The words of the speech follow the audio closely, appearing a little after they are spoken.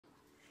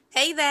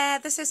Hey there,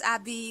 this is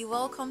Abby.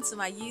 Welcome to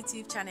my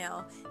YouTube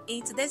channel.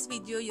 In today's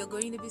video, you're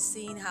going to be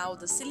seeing how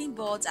the ceiling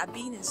boards are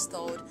being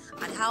installed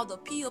and how the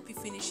POP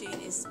finishing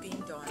is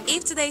being done.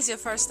 If today is your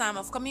first time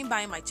of coming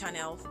by my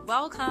channel,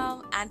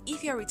 welcome. And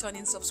if you're a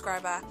returning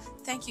subscriber,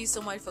 thank you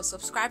so much for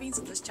subscribing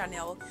to this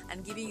channel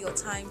and giving your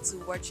time to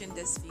watching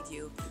this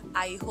video.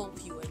 I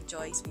hope you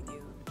enjoy this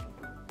video.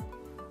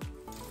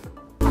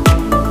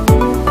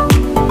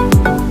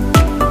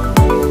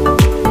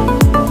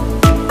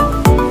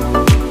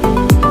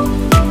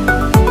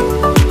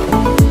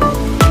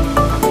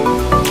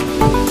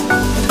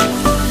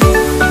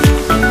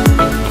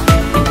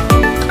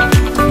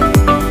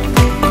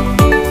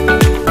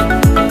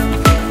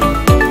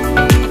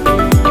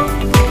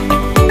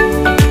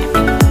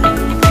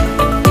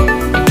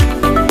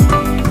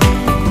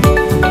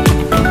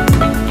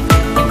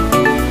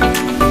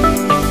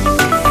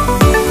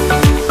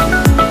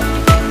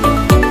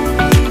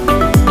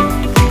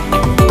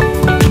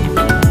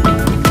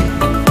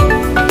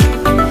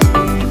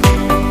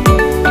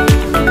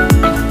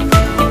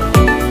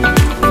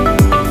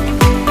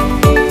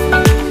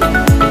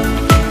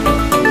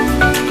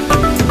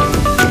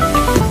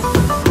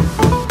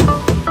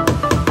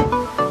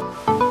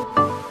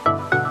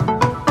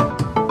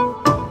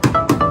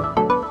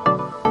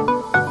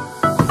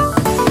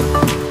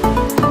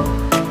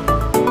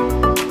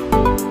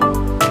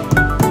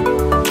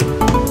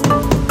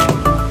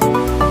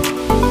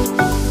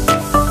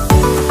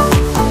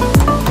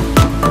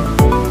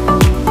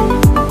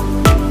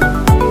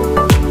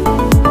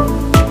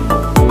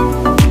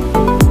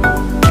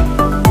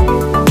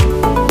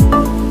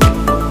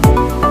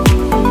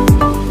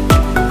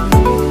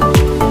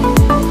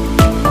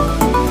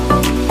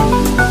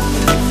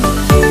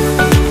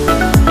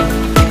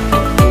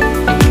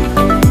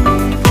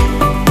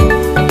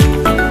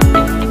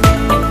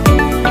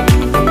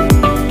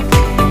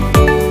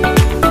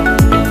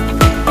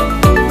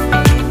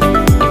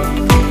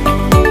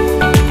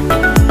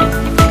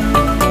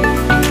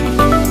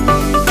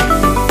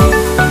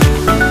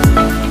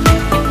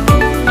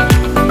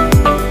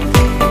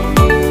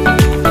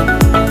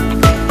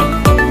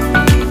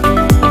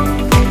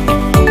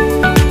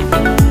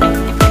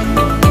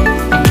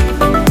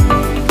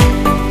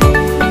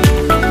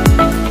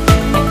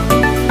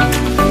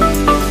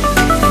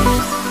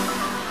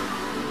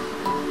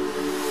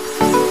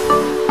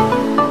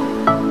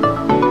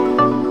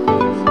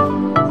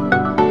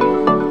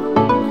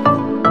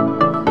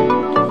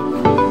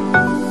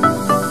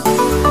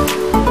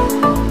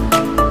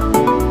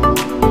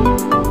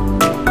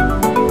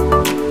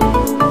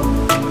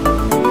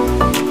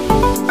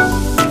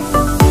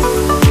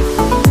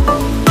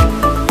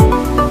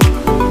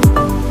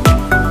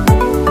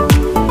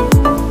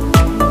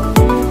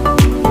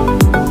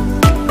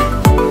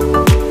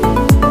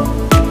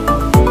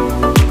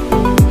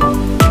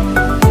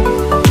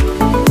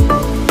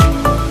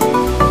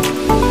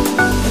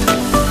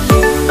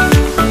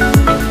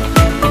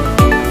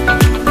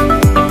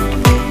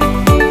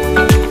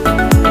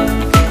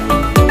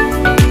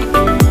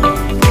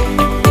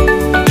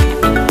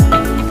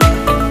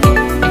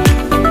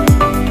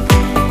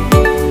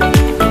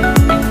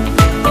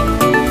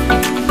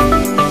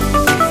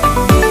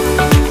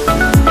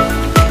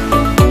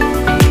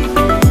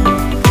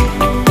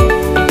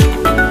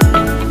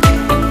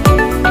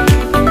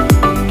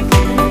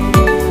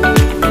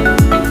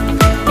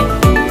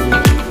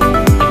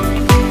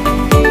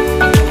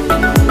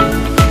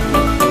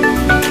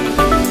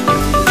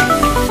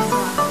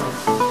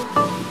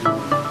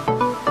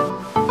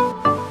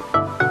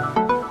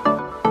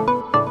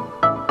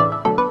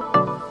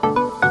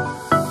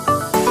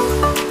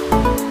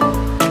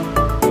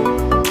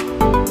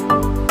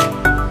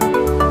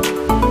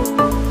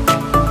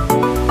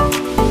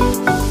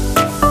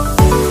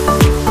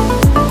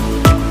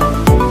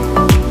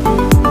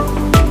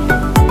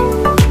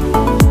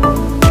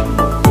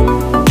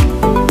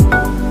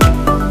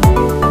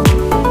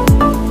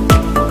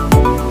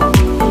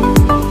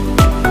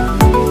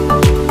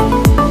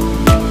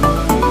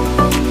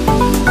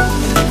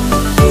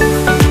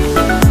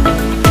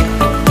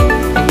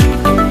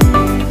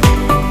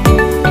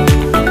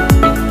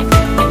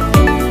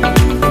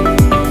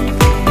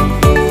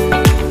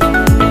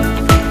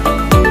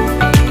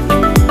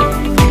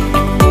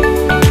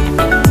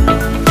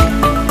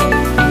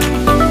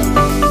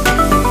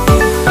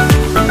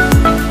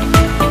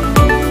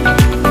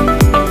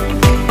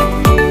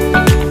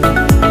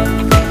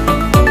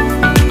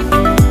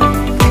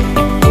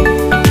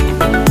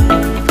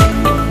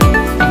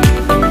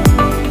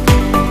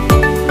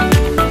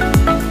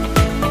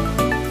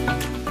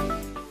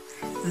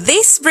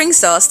 This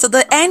brings us to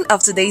the end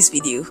of today's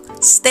video.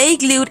 Stay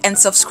glued and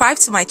subscribe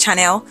to my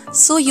channel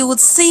so you would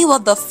see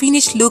what the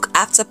finished look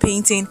after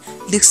painting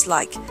looks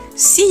like.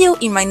 See you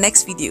in my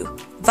next video.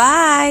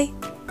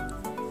 Bye!